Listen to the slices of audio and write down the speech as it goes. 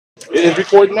It is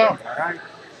recording now. All right.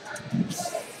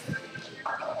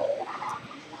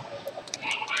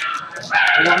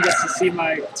 Everyone gets to see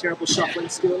my terrible shuffling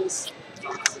skills.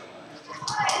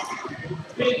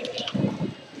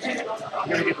 I'm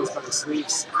gonna get this by the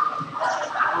sleeves.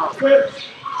 Oh.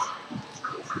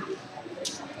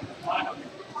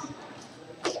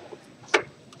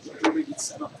 We can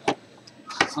set up.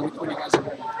 So when you guys are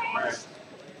ready.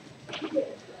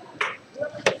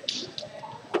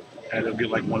 And it'll get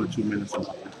like 1 or 2 minutes.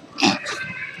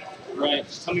 Right.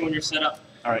 Tell me when you're set up.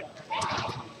 All right.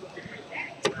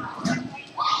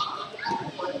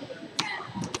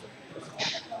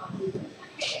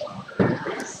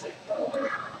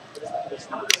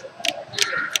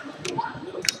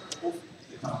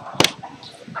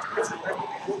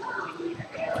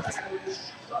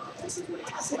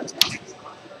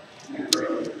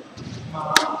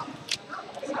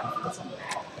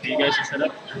 You guys are set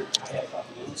up?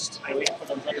 I wait for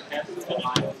those other passes to finish.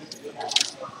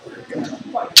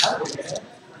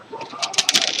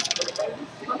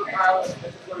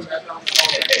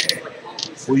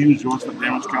 We'll use yours for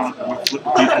damage counter and we'll flip the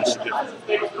pieces to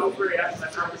different.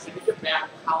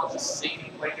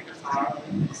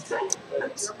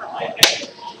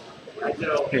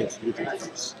 Okay, so you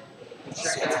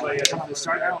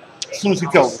Start out. as soon as he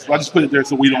tells us, I just put it there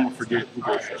so we don't forget who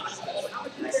goes first.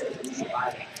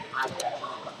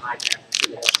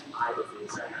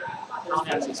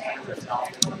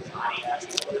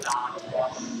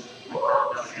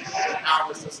 Now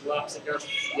this just left and goes,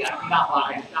 yeah, not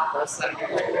lying, not for a second.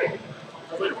 I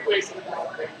was like, wait,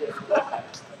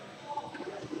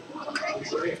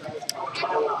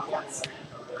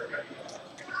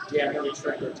 yeah, I'm really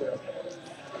triggered too.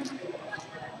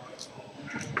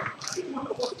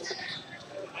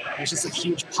 There's just a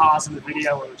huge pause in the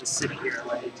video where we're just sitting here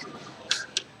like.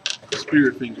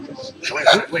 Spirit fingers.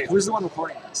 Wait, who's the one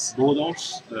recording this?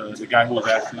 Bulldogs, the guy who was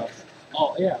asking us.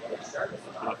 Oh yeah.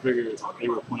 I figured they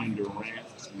were playing Durant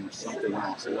and something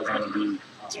else. It wasn't going to be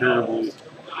terribly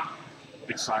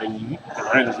exciting.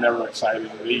 Durant is never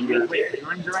exciting. Wait,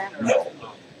 you're in Durant? Or? No.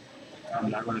 I'm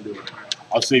not going to do it.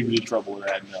 I'll save you the trouble with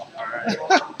that. No. All right.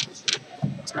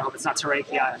 So I hope it's not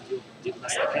Tereki. I do the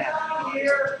best I can.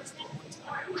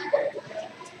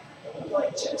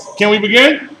 Can we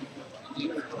begin?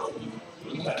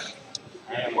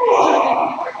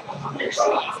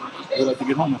 We'd like to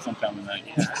get home at some time tonight.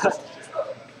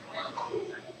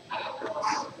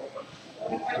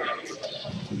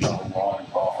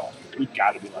 We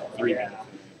got to be like 3 minutes.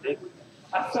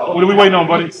 What are we waiting on,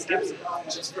 buddy?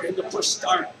 Just for him to push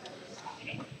start.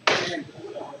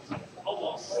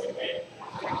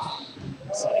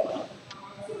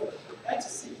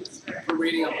 We're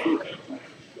waiting on Puka.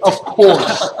 Of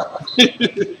course.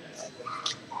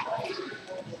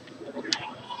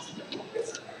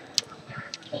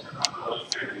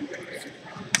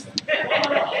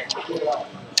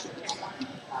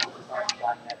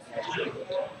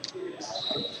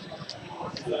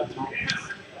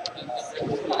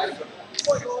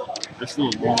 There's still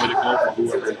a long way to go for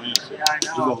whoever wins. Yeah, I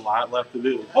There's know. a lot left to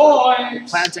do.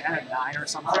 Plan to end at 9 or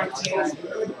something.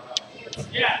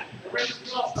 Yeah.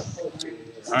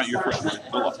 All right, you're first.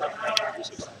 Good luck.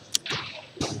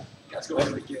 Let's go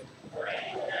ahead and begin.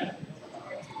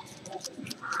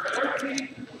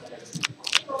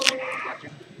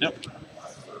 Yep.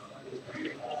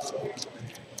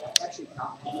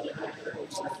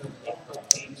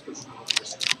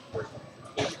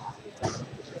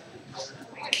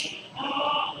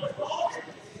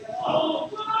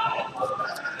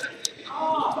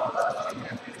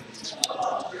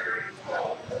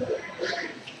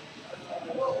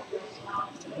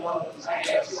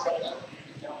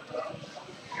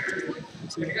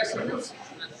 So you guys see this?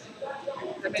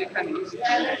 That made it kind of easy.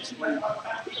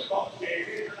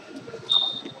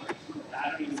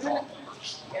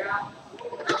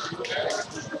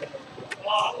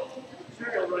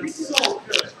 So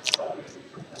good.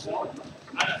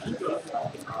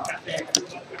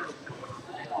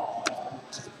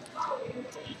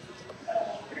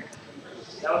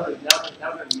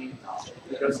 That would be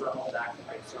because of the whole back.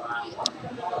 So I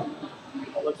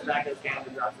looked back at his hand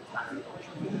and dropped the tire.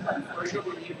 Or you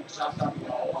would even jumped on the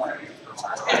wall.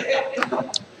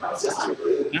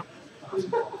 Yep.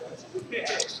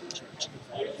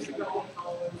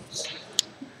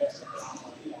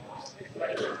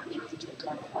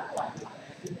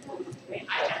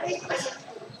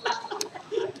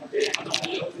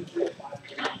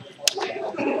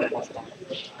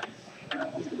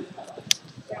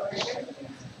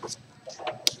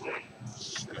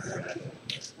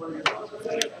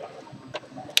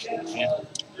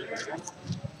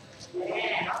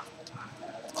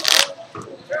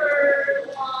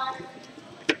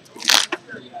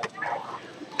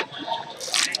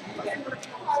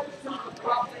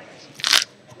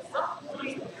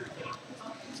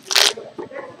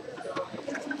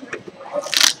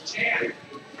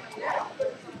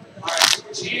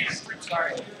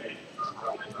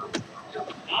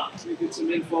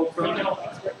 info from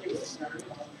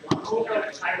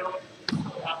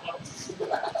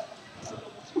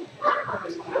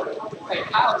Hey,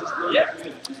 Kyle just looked at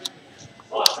me.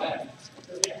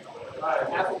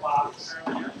 Apple box.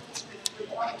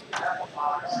 Apple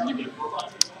box.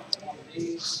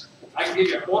 I can give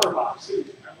you a quarter box.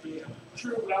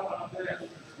 True, but I want to.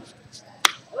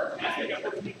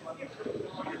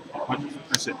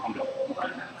 That's it. I'm done.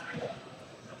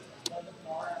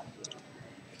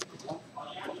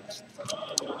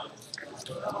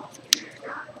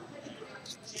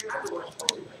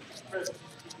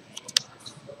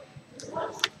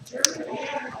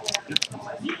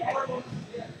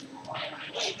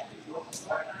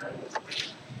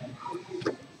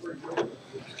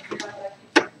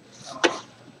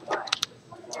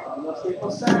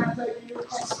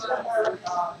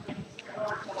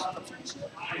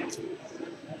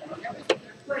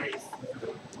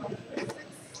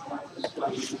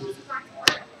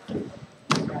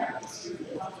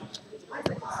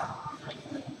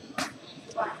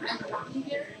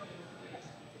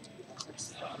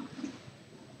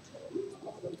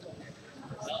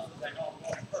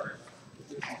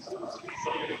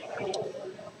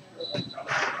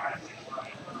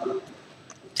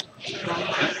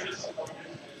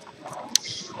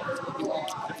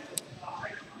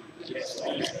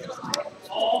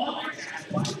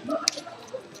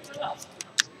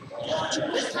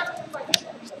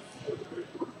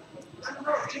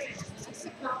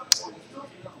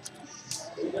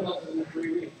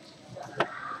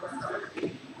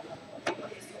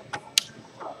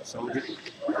 So good.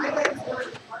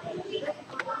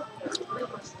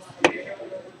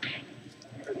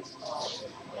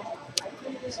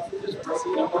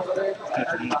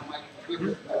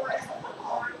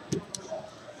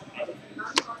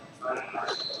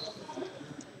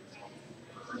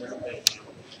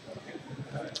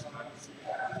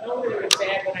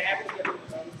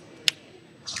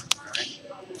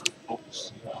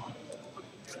 Oops.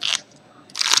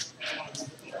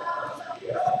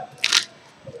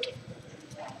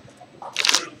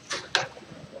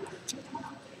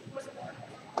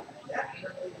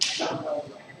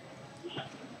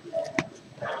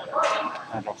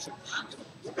 I draw 6.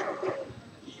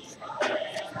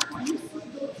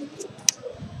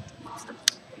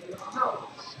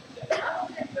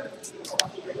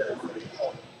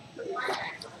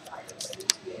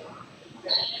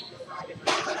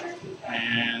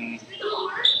 And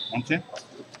 110.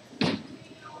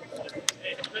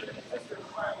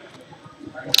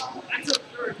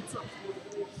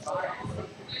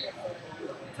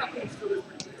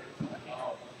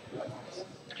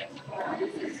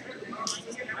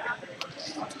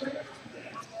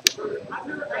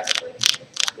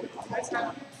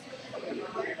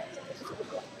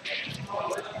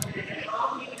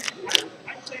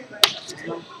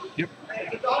 Yep.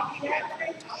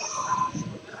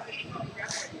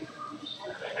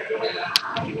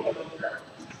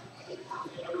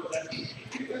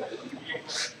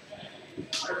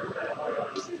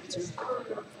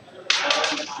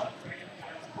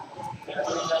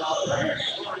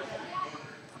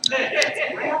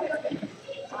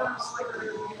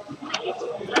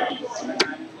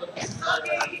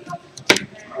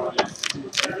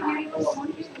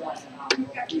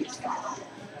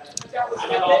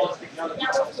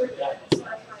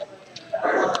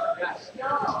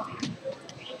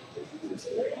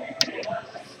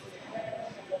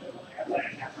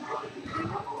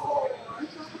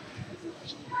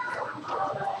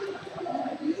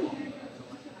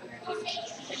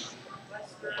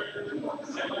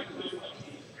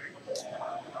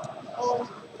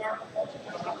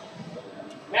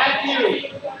 Matthew.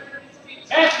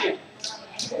 Matthew.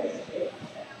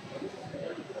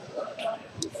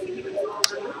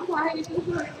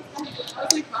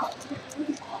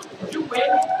 You win.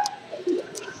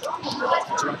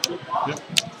 Yep.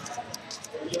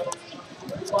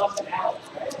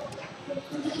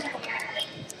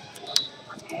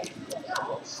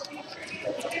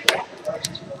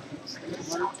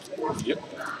 Yep.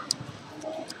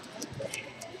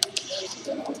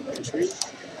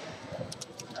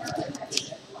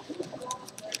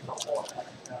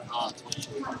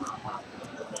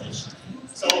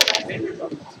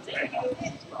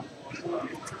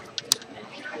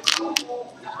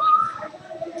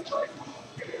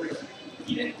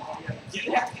 You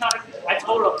didn't have to count it. I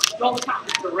told him, don't count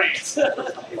it for rants.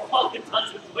 All it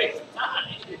does is waste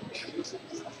time.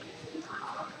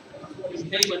 Just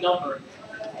name a number.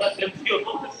 Let them deal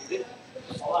with it.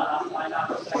 Hold on, I'll find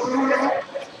out.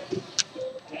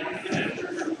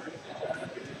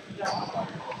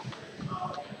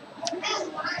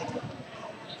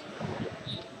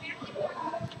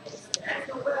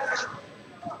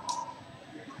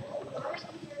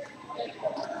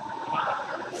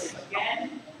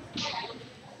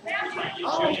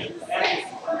 60?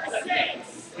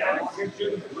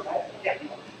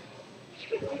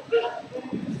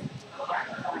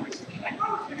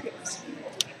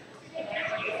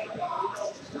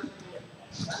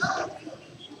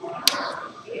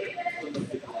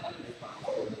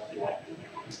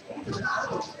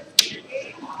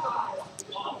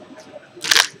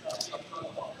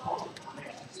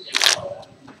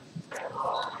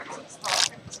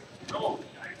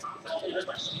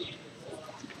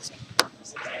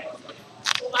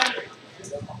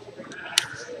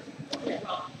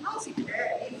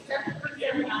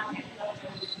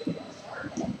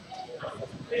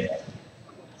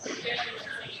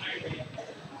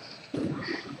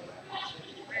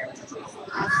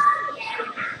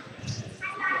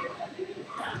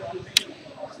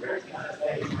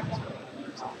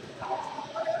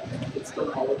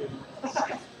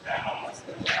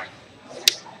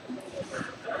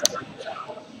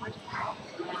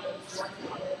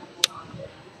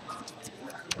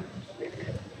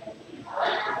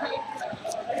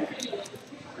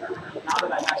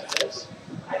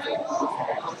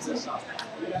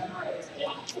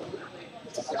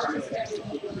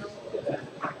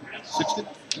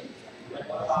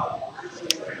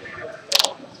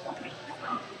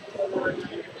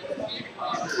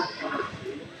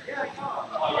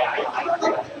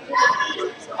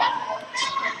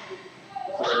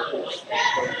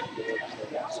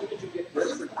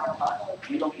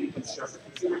 You don't need to shut the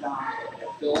computer down,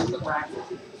 fill in the bracket,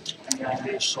 and then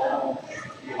they solve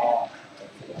the law.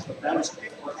 That is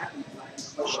what happened.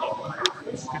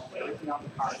 Everything on the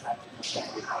contract. So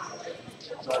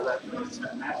that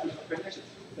after you finish,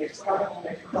 they start to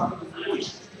make a copy of the week.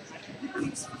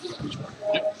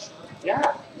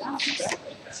 Yeah, yeah,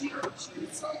 exactly.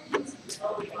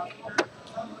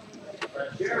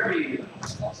 Jerry.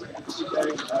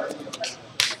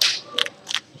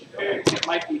 It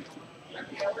might be.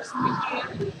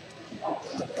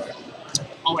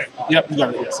 Oh, wait. Yep, you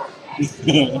got it, yes.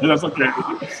 That's okay.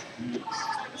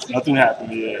 Nothing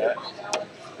happened, yeah.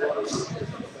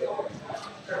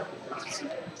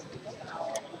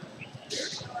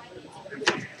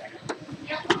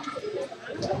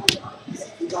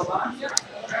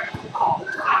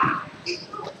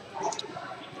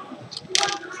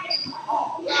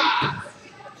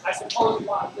 I suppose you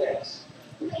want this.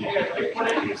 You put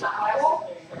it in your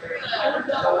file.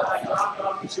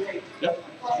 Yep.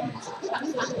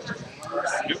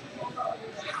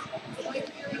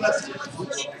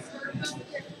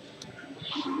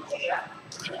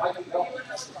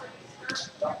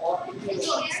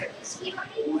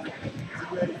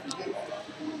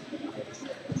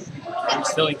 Are we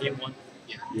still in game one?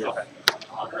 Yeah. Okay.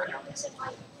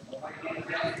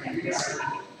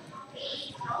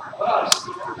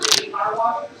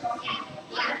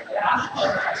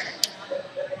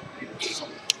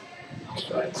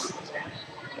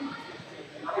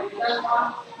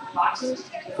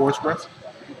 Four express?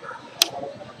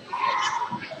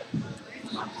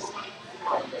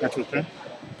 That's your turn?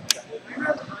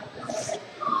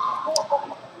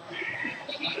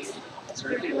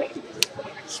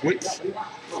 Sweet.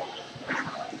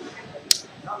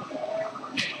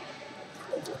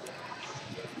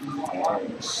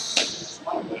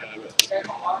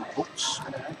 Oops.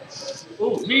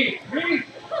 Oh, me.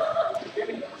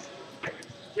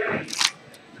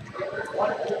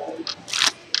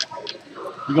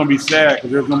 You're gonna be sad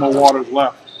because there's no more waters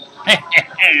left.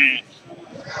 Okay.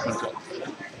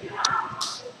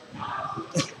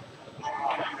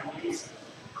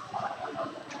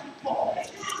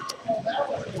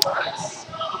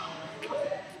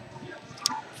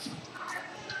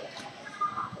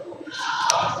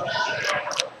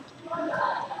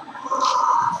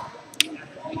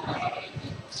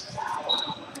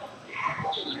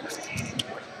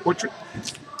 Portrait.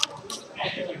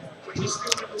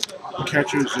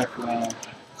 Catcher, ZekEels.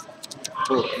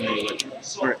 Oh, no, wait.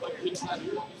 All right.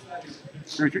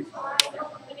 Retreat.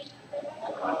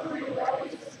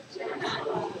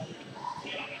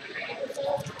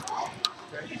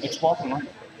 It's walking, right?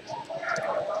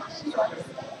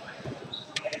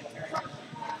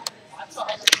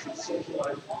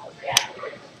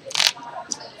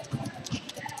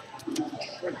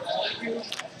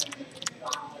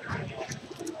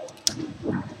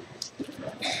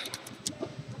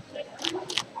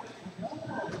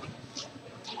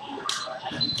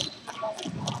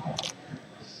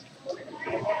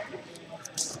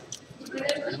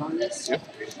 Yep.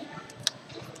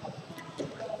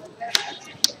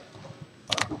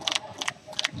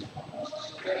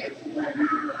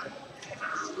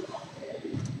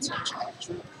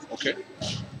 Okay.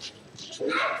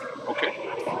 Okay.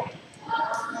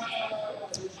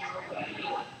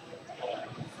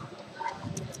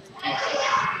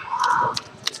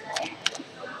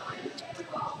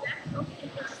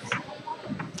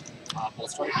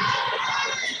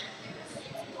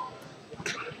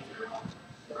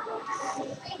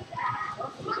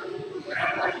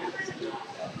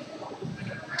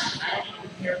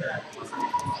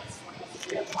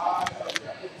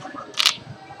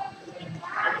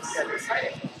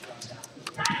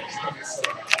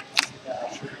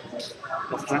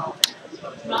 What's that?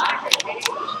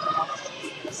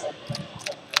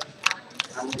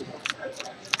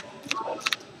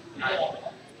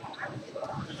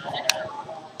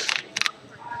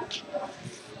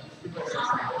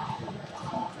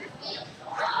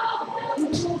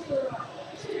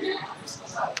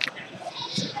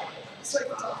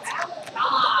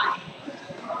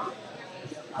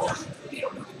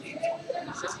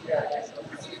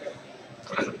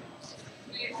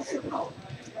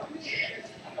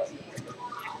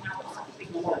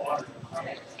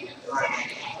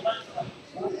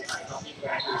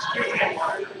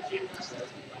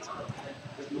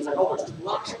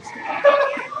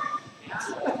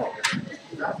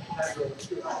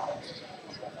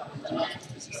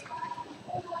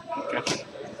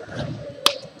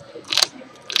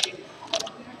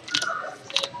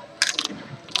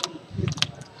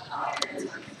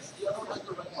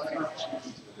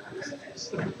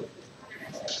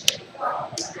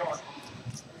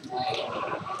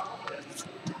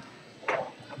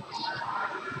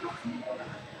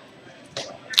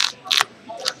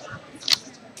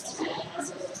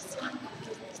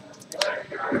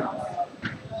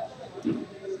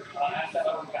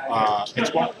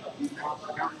 It's what?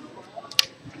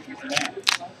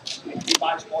 He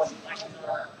buys more.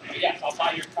 Yes, I'll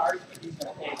buy your card, but he's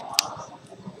going to pay.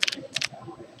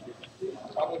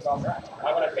 Probably about right.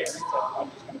 Why would I pay retail? I'm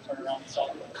just going to turn around and sell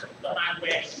it. But I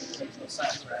wish. It makes no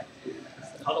sense, right?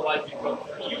 Otherwise, you go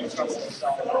huge trouble to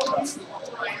sell it.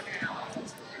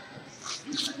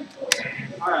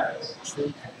 All right.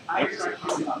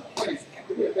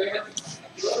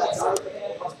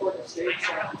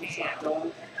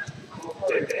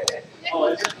 Oh,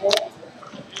 is it cool?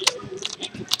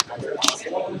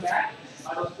 Welcome back.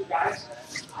 Those two guys.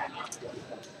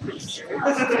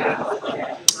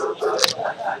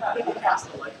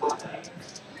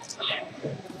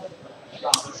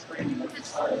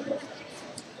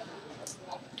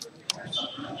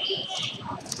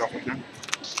 Stuff with him.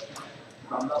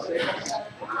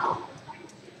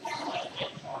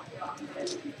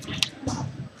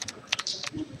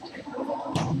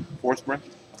 Force break.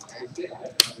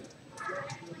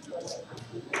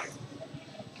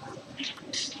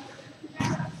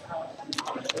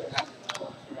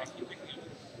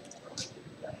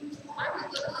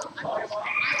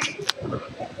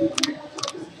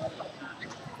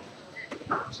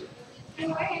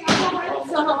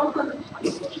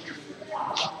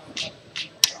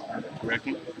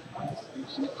 Reckon.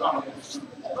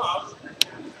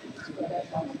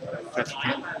 That's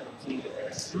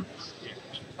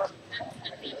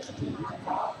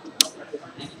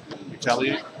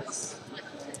retaliate.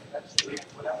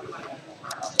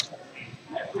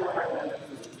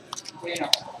 You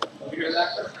hear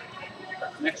that?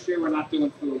 Next year, we're not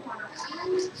doing food.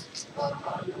 We're just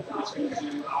going to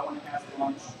do hour and a half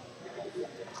lunch.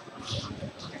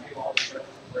 And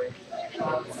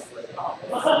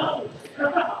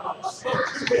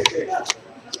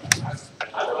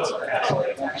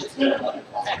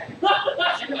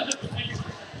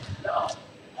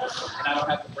I don't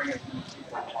have to bring it.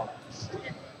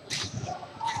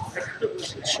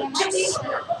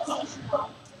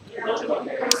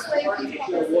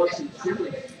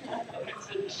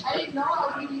 I didn't know I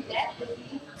was really that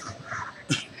busy.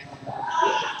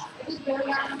 It was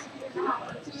very honest.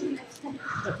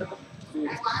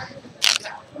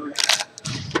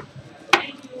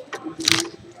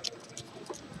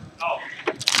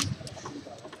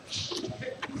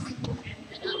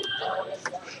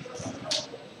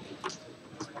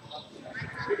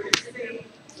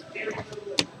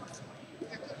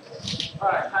 All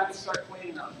right, time to start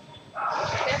cleaning up.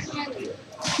 Definitely.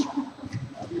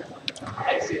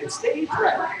 Exit stage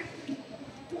right.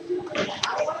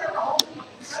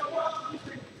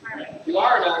 You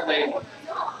are an old lady.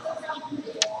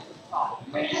 Oh,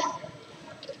 man.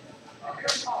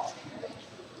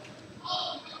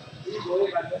 Can you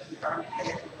believe I missed the car?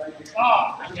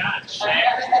 Oh, my gosh.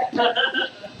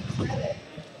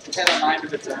 It had a mind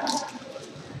of its own.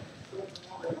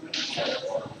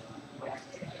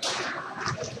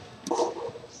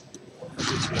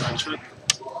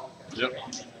 Yep.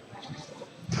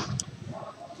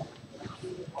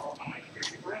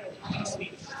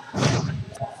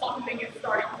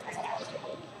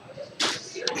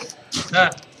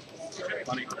 Ah.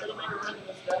 Funny. Is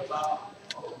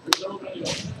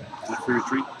it for your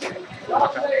treat?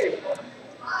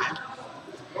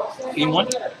 Team one?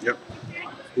 Yep.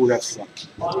 Ooh, that's that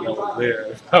was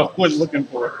there. I was looking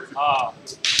for it. Ah,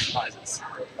 prizes.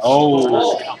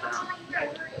 Oh.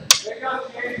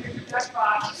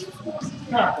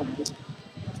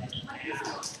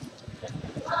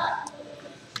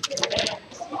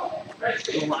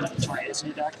 You don't run tornadoes in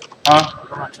your deck? Huh? You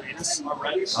don't run tornadoes?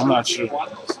 I'm not sure.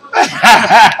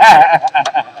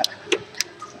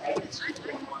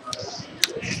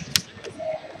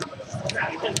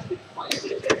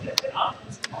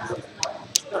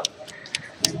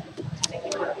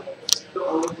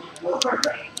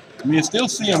 I mean, it's still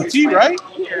CMT, right?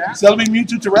 Yeah. Celebi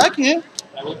Mewtwo Terrakion.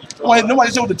 Well, nobody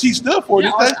said what the T stood for,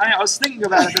 Yeah, did I was thinking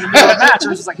about it in the middle of the match. I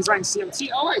was just like, he's writing CMT.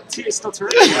 Oh, wait, T is still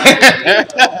terrific. they?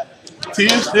 T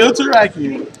is still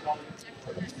Terrakion.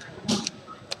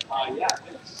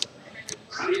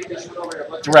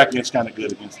 Terrakion's kind of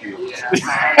good against you.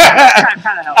 Yeah,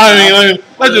 kind of helps. I mean,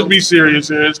 let's just be serious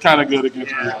here. It's kind of good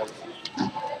against you.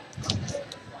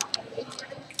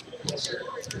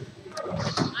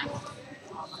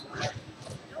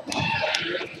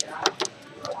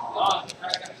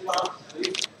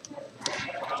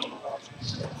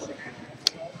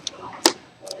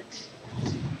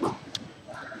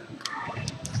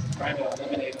 Trying to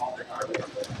eliminate all the garbage.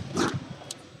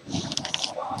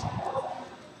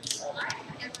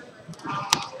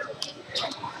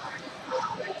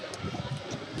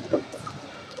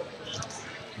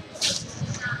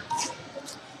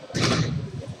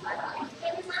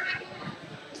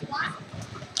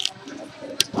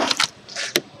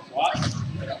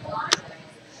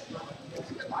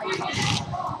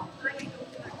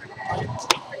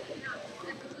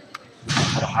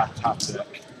 What a hot top deck.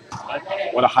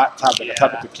 What a hot top deck. I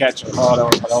top to catch it. Oh, that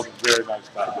was a very nice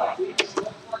top deck.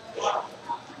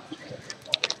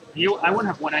 I wouldn't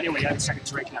have won anyway. I had the second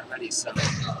Drake not ready, so. Man,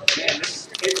 this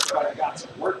paper cut got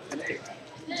some work today.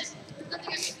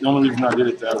 The only reason I did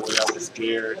it that way, I was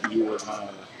scared you would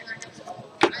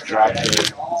drop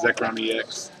the Zekrom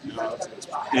EX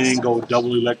and go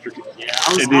double electric. Yeah,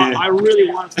 I I really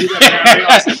wanted to do that, but I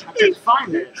realized I couldn't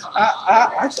find it.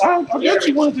 I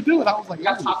actually wanted to do it. I was like, You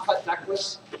got top cut deck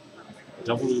list?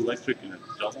 double electric and a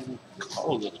double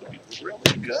colorless would be really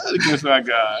good against that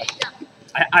guy.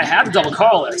 I had the double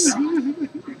colorless. There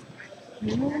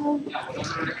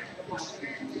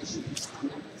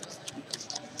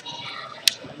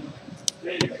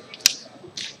you go.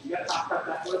 You got top cut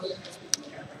deck list?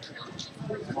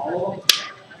 All of them?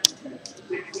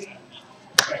 16?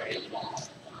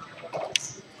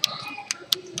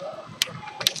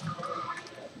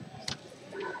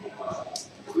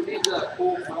 We need the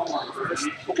full film on first.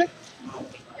 Okay.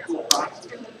 Full proxy.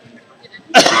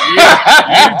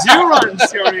 You do run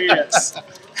Tornadoes.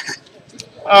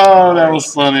 Oh, that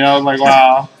was funny. I was like,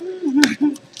 wow.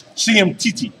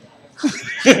 CMTT.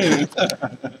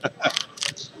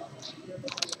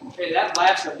 Hey, that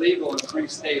laugh's illegal in 3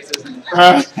 states, isn't it?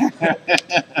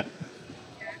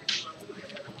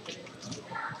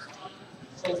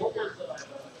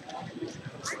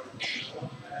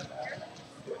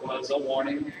 It was a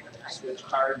warning. Switch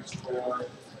cards for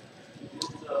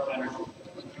energy.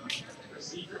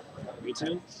 Me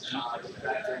too.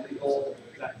 That's illegal.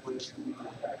 That was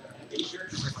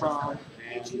From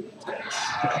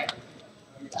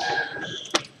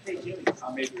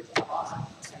maybe it's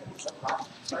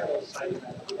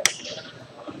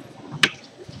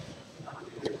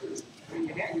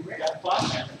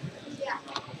yeah.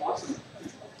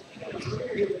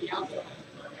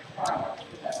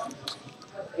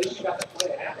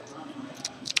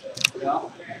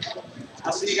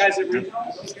 I'll see you guys at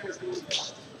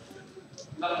regionals.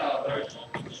 No, they're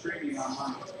streaming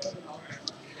online.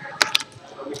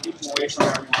 So we keep them away from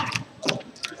everyone.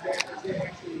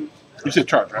 You said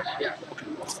charge, right? Yeah.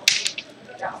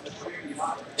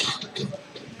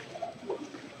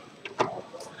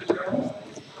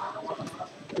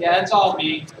 Yeah, it's all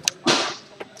me.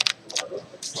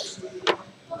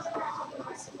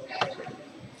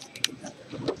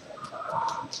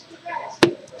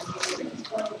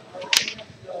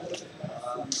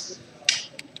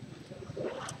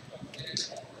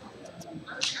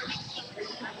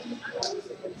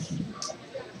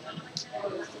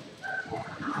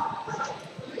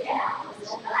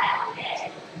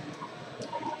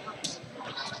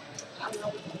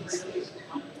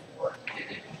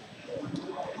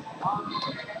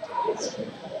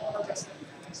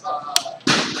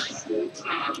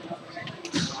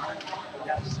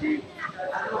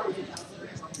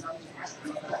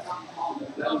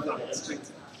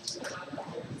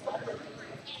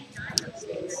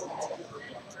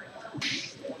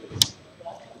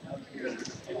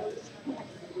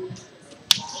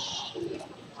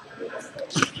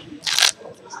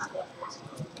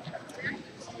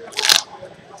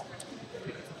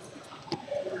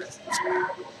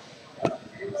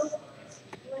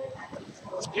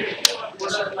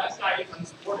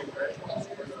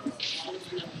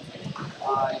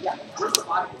 Yeah.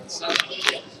 It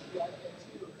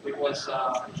was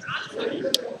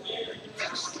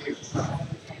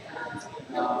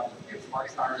Mark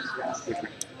Stars, yeah.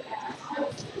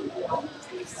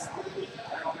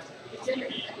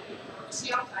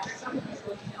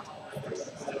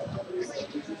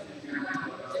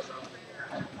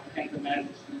 Can't imagine.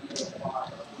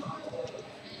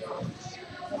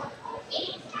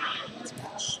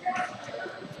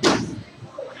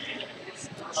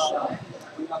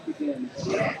 We have to begin.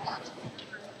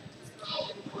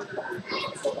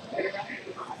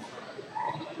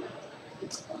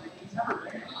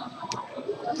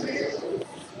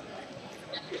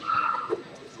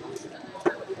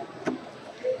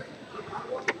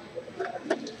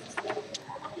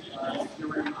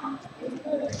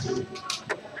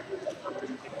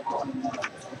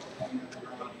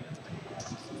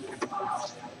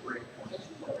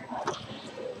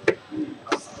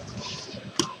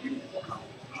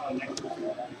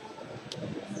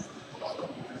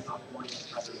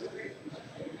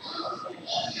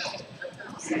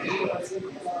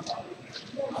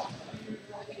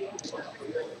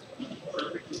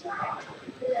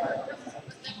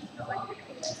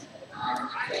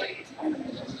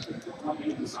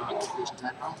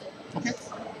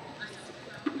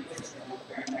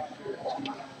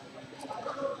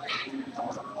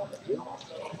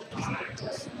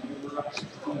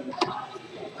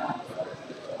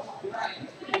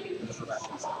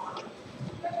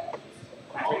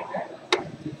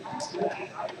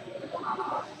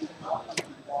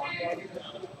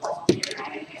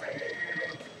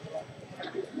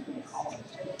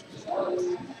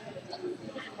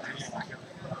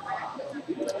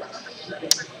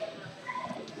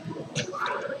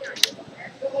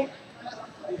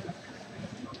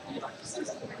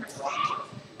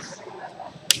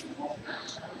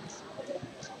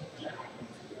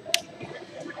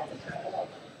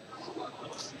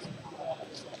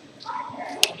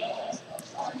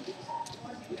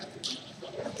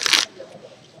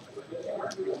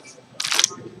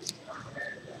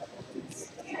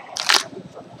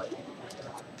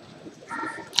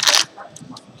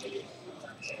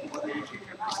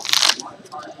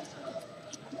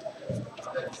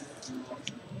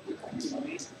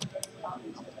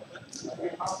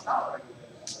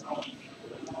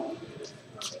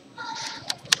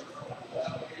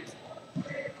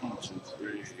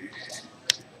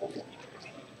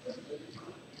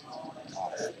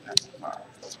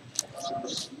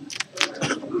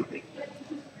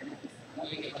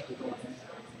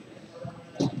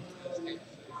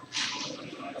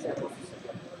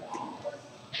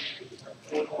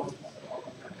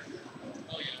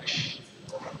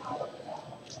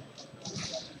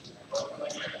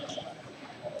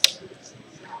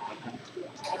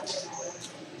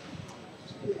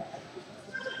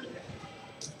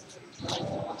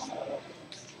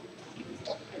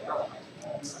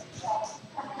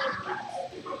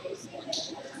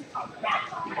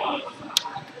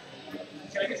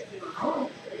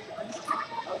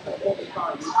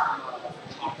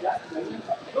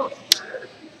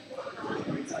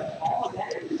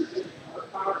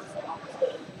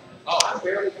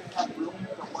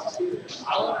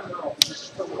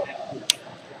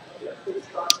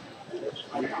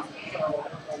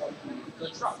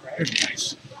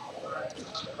 Nice.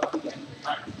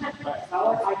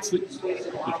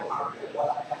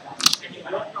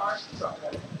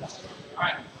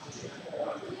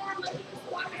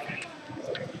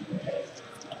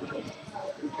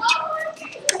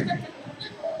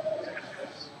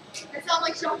 It sounds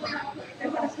like shuffling.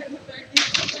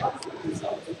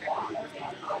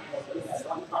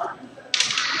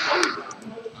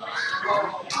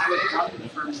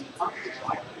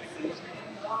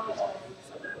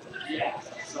 Yeah.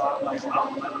 So I'm like,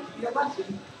 well, let me be a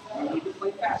lesson. You need to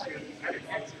play faster.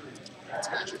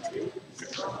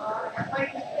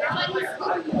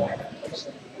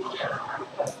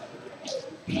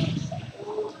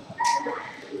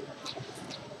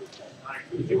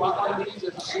 If you want one of these,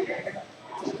 there's a shooter.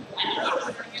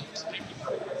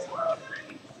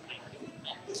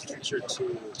 Picture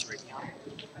two is right now.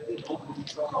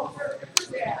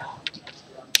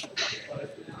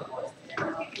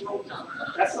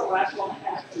 That's the last one I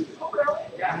have.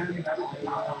 Yeah.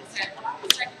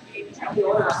 And the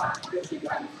order is 50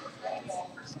 guys.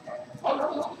 Oh,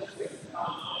 no.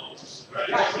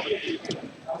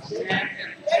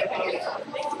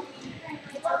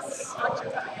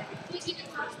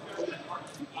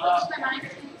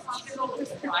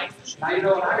 Now you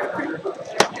know what I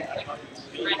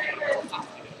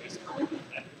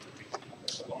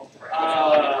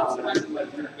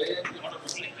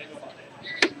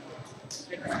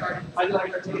I do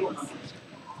like our table.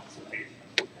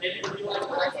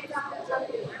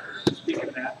 Speaking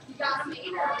of that,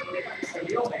 the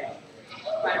real man.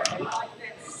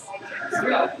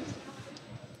 Yeah.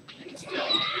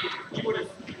 You would have.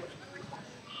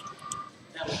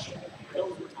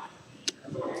 Those were not.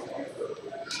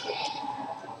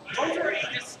 Those are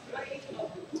a display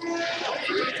of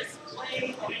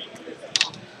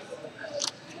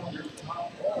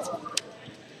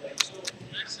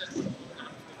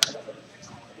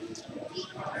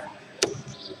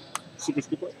Super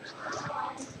Scooper.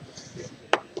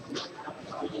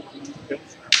 Okay.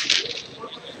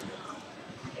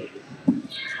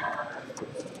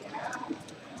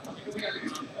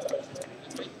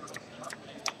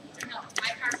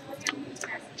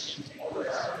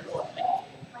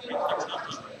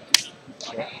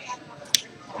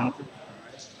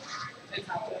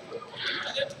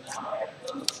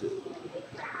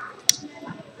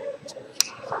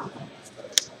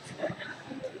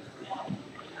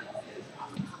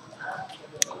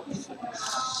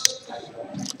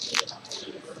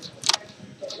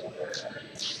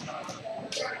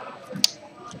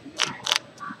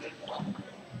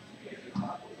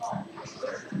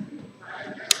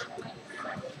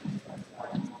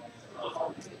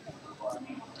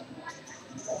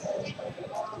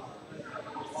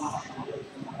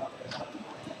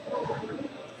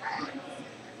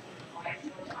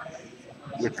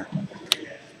 Your turn.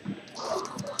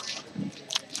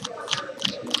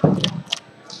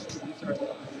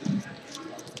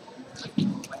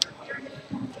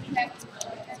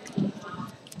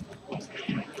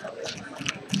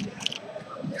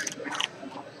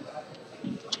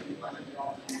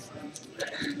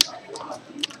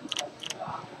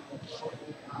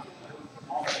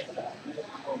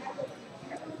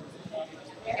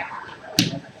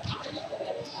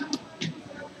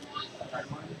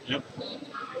 Yep.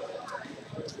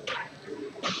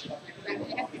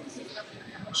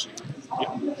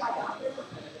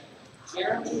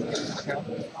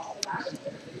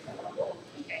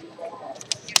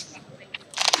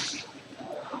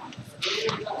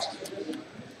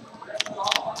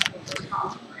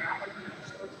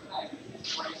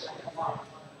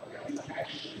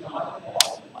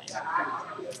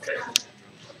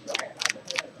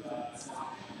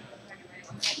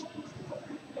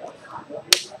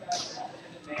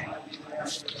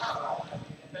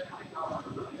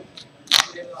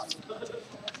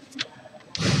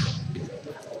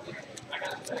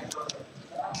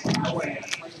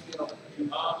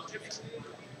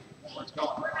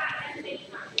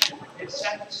 It's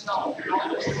set in stone. You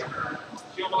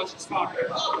don't know what she's talking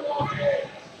about.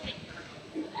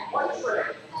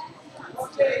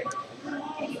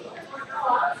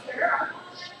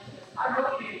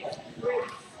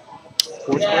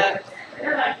 Yeah,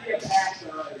 they're not getting past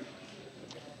already.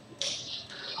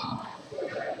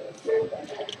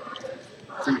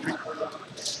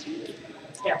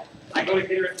 Yeah, I go to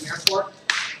get her at the airport.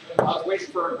 I was waiting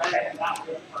for her bag and not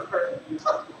waiting for her.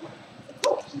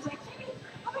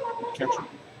 Catch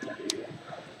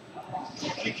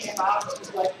She came out and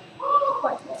was like,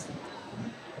 oh,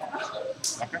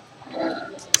 Okay.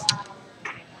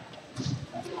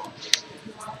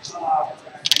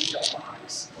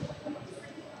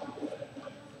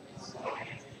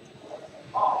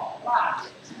 oh, wow.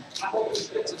 I hope this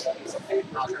fits a piece of paper.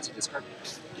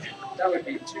 That would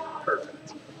be too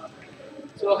perfect.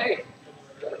 So, hey.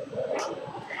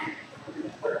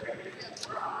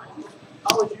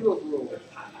 How would you have ruled?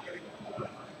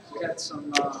 We had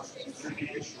some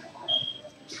issues.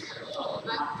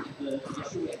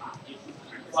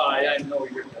 Well, I know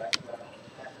you're back.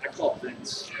 I called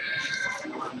Vince.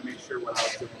 I wanted to make sure what I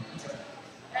was doing.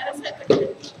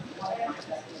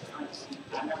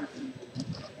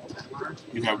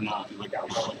 You have no like.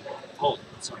 Oh,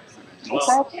 sorry. No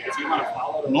problem. If you want to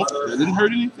follow the Nope, letter, that didn't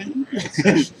hurt anything.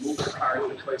 move the card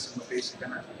to place in the basic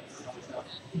energy.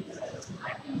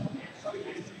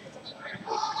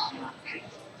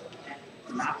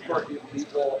 Not for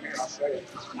illegal, here, I'll show you,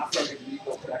 not for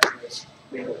illegal practice,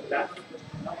 legal theft.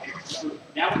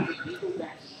 Now we need legal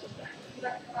theft.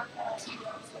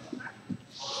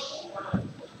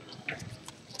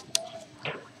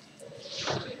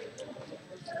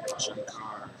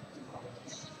 Shankar.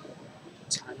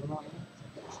 Timer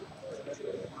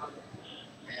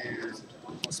and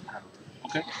plus power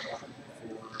Okay.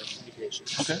 for communication.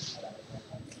 Okay.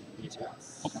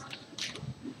 Details. Okay.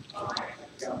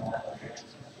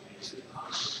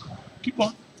 Keep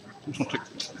on. I'm just gonna check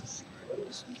this.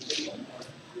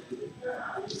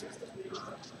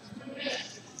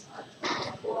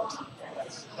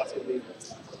 That's illegal.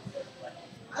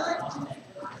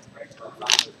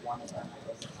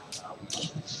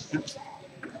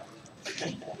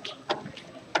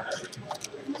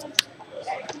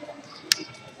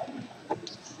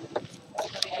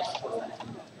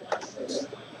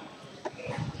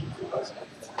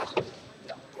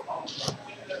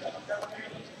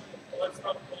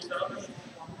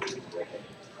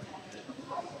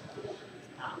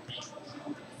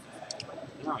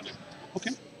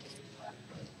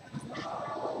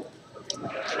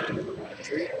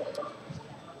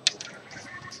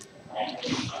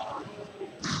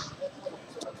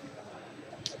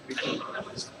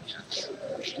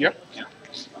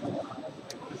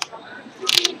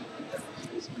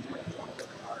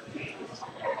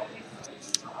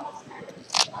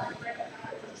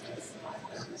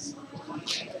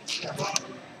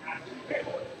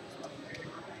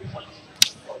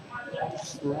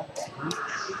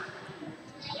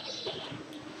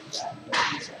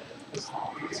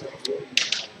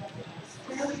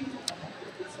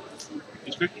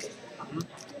 50?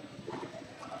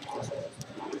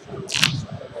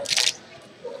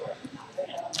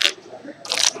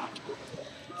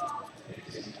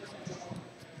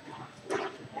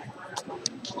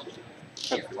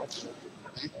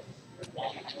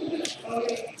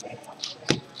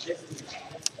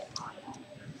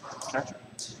 Gotcha.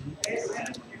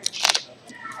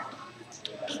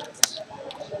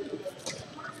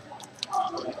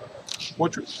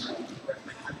 Portrait.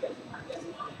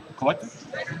 Collective?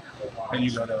 And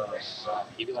you got a.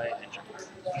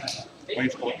 Why you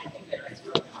collecting?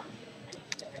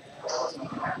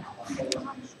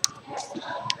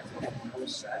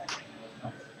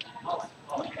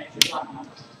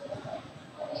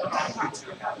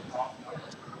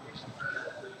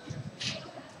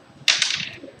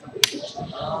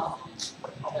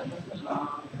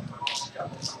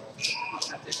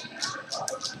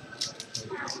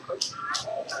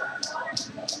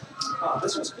 Oh,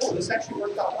 this was cool. This actually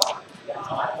worked out well.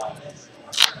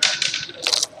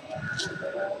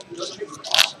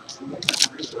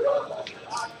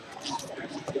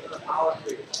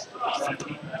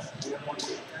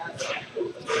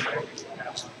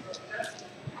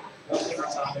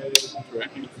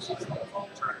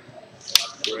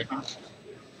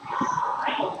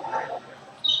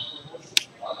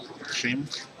 Shame.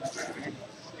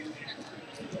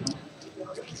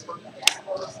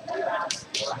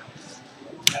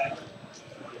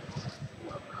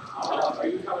 Are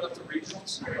you coming up to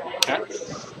regionals? Okay.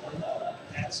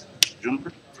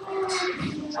 Juniper.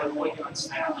 I'm waiting on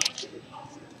Snap. You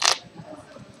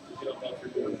don't know if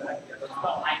you're doing that yet.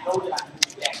 Well, I know that I'm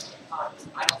doing that.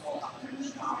 I don't know how to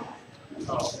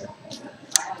Oh,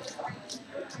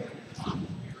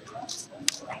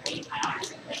 okay.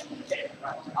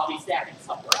 I'll be stacking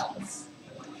somewhere else.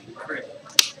 Great.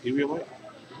 Give you away.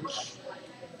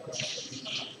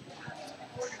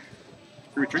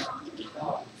 Retreat.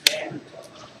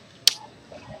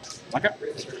 Like it?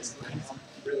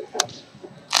 Really happy.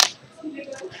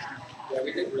 Yeah,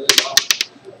 we did really well.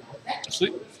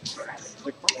 Sleep.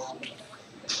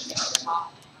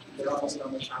 They're almost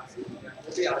on the shots.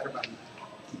 We'll be out for about.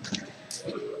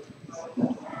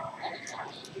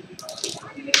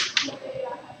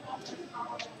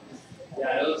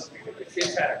 Yeah, the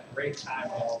kids had a great time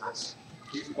with all this.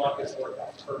 These buckets worked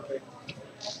out perfect.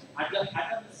 I've done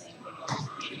the same thing on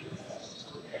this game.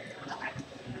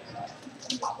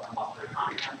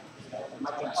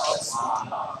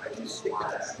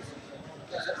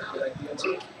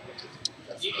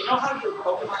 You know how your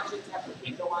Pokemon kids have the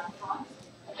window on front?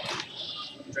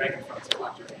 Dragon fronts are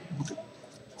electric.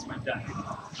 That's my deck.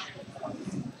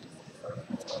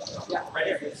 Yeah, right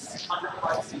here. It's 100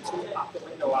 bucks. You can pop the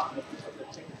window out and put the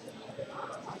tickets in.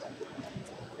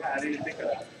 Yeah, I didn't think of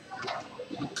that.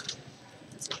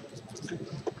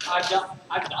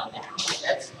 I've done that.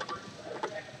 That's.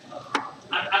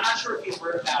 I'm not sure if you've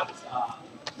heard about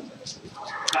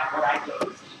what I did.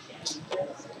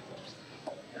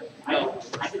 I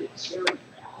did a charity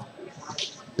rally.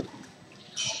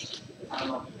 I don't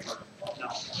know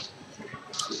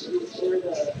if you've heard of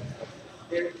it. No.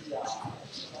 They're the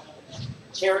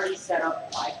charity set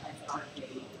up by an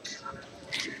arcade.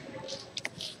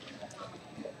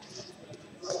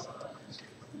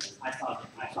 I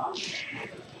saw it.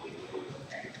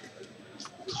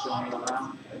 Showing it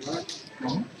around.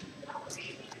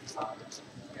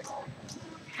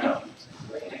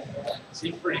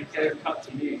 Seemed pretty clear cut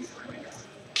to me.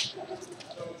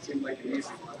 Seemed like an easy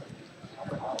one.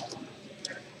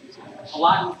 A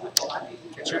lot of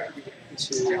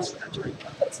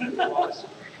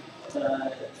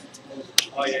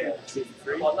Oh yeah,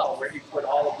 well no, where you put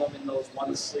all of them in those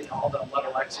one sleeve, all the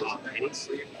level X's in that one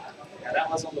sleeve. Yeah, that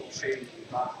was a little shady.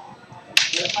 like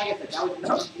I said, that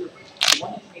was the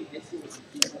one that made this year was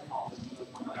a decent haul.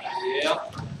 Yeah.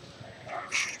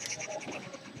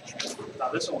 Now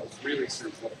this one was really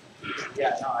simple.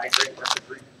 Yeah, no, I agree. That's a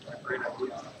great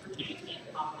idea.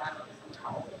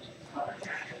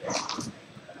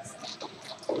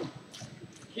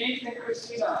 Keith and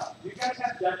Christina, do you guys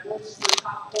have deadbolts for the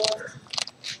top quarter?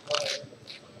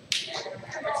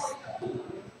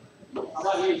 How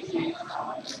about you, Keith?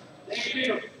 Thank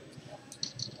you.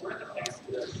 Where's the next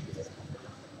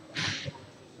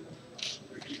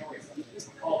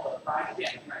Oh, the private, yeah,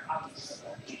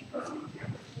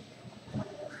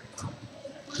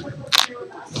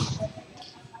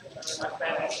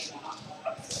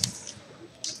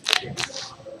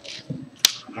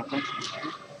 Okay.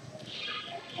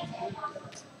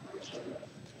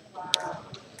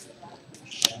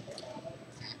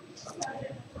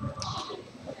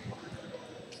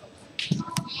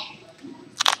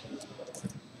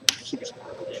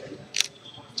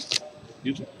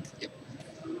 Use it.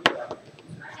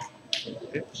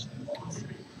 Hits.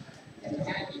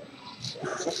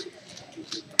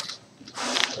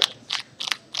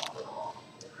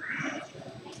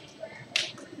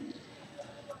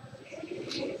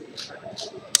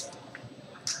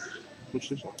 Push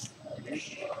this up.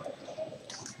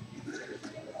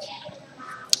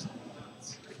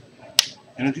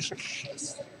 Energy search.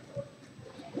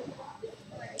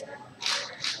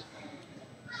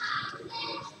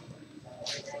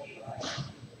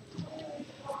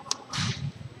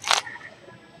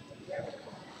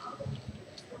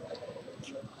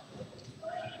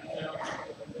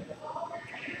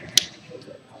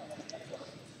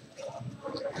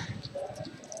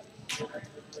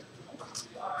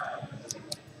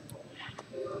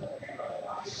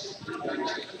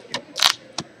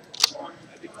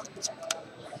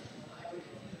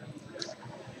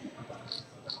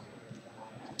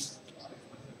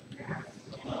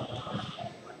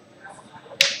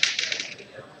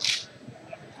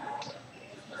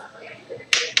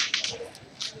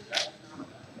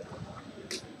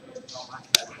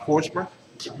 Force breath.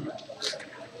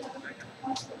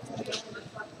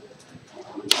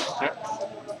 Okay.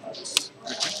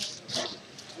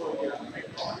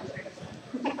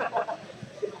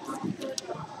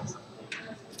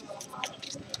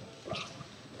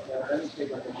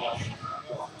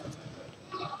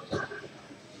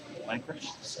 Anchor.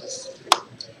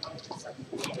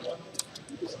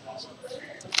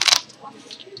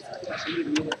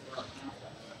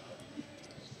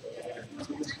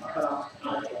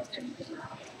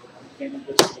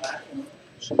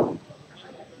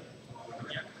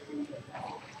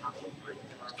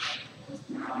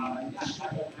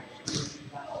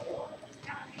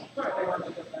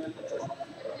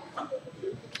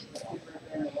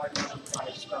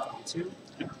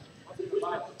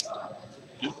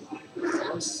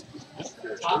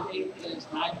 Top 8 is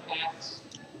 9 packs.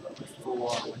 4,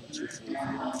 1, 2, 3,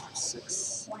 4,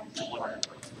 6.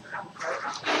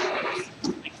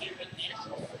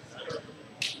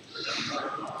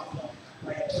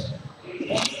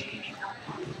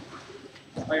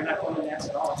 Oh, you're not going to dance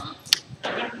at all.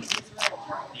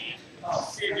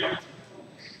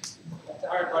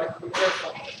 All right, buddy. Be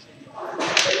careful.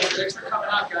 Thanks for coming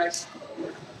out, guys.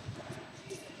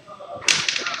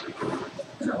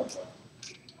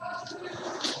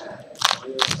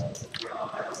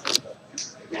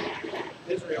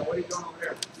 Israel, what are you doing over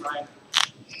there? Ryan.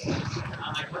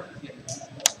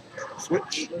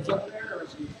 Switch. He lives over there, or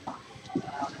is he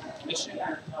mission? No.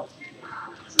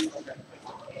 Okay.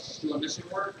 Doing mission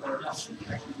work, or actually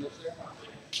lives there?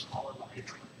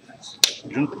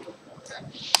 June.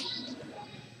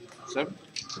 7.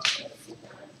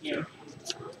 Yeah.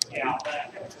 Yeah.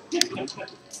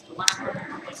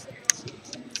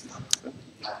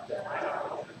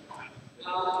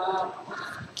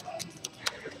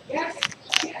 Yes.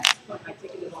 Yes. But my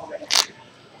ticket is already.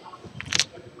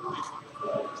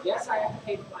 Yes, I have to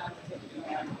pay for my ticket.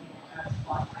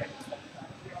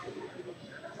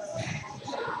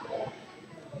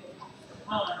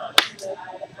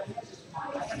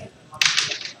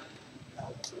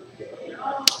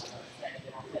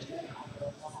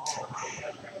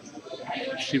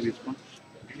 Chibi's punch.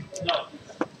 No.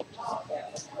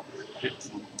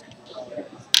 Hits.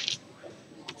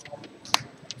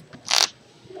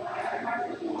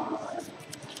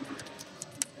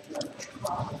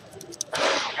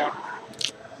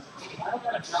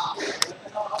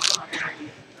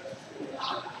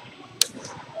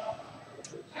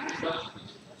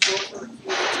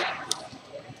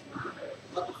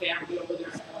 Let the family over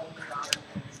there.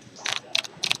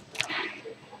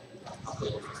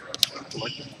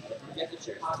 Collector. Get the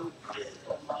Chicago.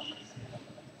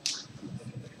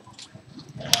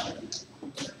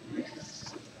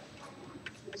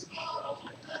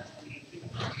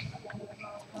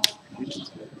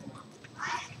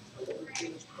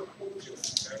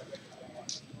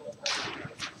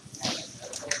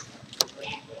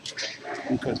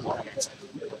 Because what?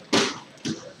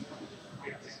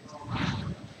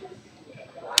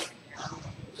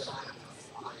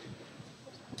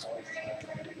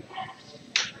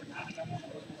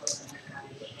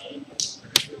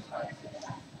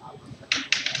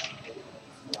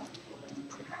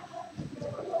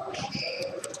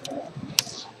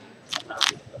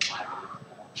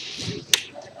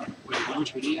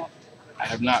 I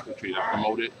have not retreated. I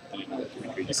promoted.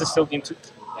 Is this still game 2?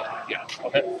 Yeah.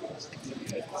 Okay.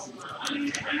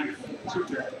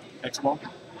 X-Ball.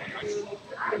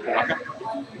 Waka.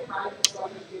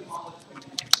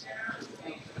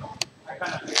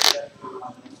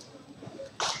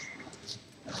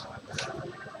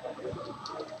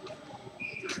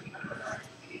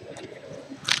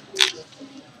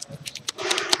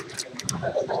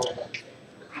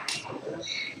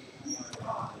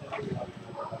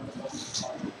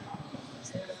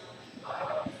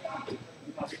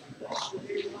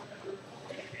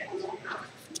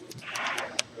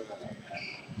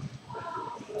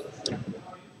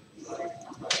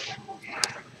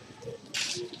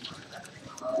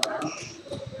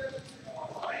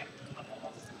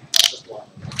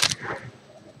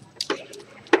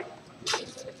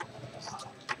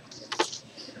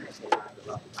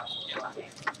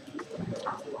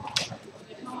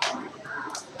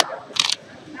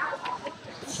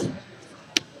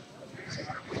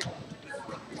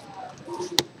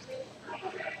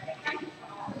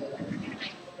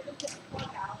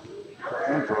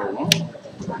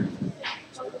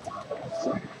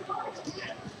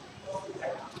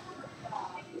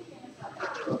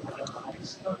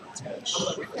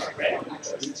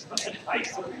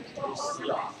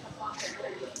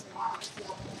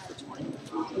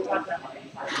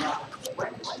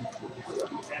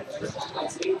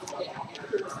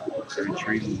 Very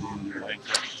intriguing in your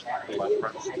handcuffs. The life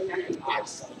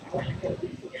price.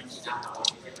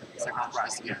 Second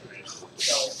price again.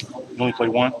 You only play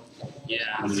one? Yeah.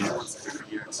 Yeah.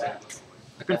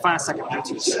 I couldn't find a second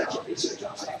Bluetooth set.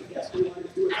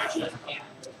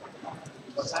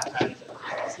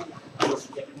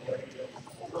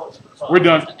 We're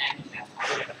done.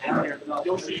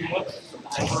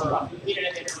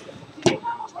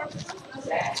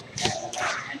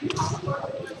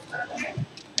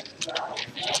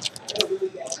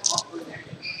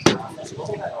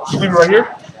 Leave it right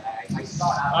here?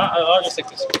 I'll just take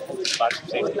this.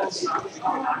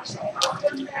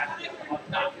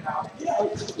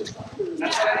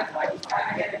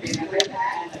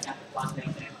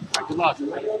 Good luck.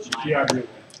 Yeah, I do.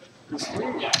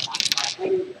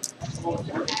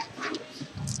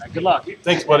 Good luck.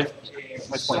 Thanks, buddy.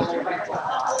 Nice playing.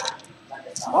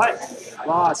 What?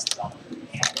 Lost.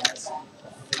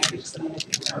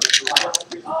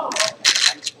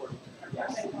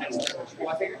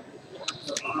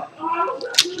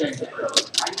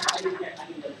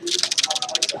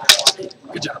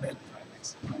 Good job, man.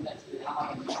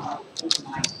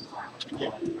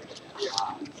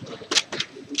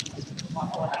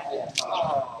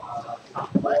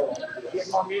 He had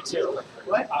more Mewtwo.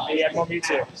 What? He had more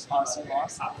Mewtwo. Honestly,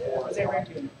 lost. What's that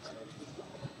ranking?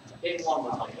 Game one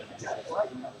was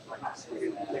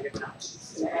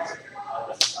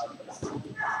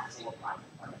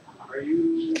Are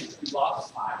you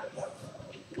lost?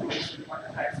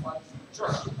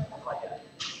 Sure.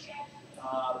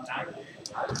 9.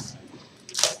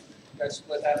 You guys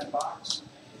split that in the box?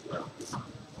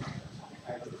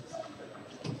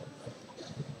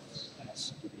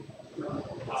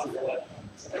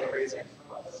 Crazy.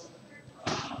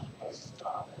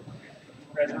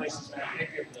 Congratulations, man. Thank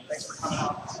you. Thanks for coming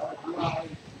out.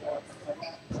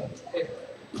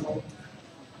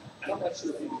 I don't want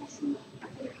you to think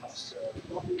when it comes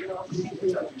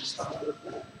to stuff.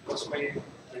 This way,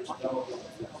 there's no.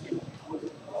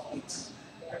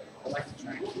 I like to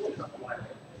try and keep it alive.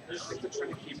 I like to try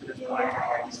to keep it as alive.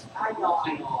 I know.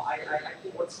 I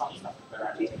think what's some stuff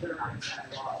better.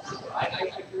 I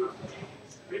agree.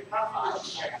 We probably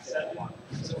check 7.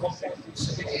 So we'll say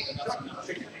 68 and that's enough.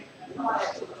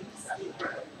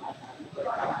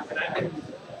 And I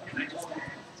just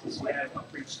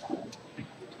preached.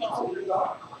 I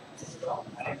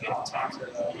didn't get to talk to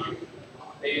them.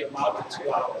 They allowed me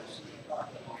 2 hours.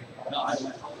 No, I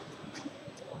went.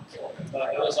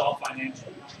 But it was all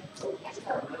financial.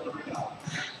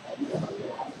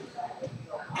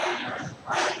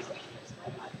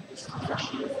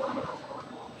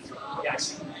 Yeah, I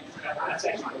see. That's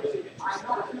actually really good.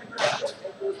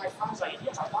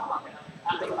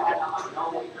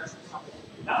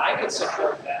 Now, I could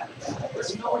support that.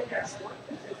 There's no way that's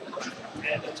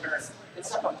and the turn.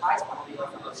 It's like a prize penalty,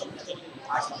 like some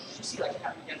prize penalty. You see, like, you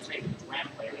get to ramp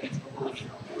player against the really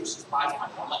versus prize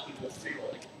penalty, let people feel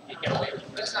like you get away with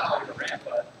it. It's not like a ramp,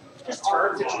 but Just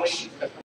turn situations that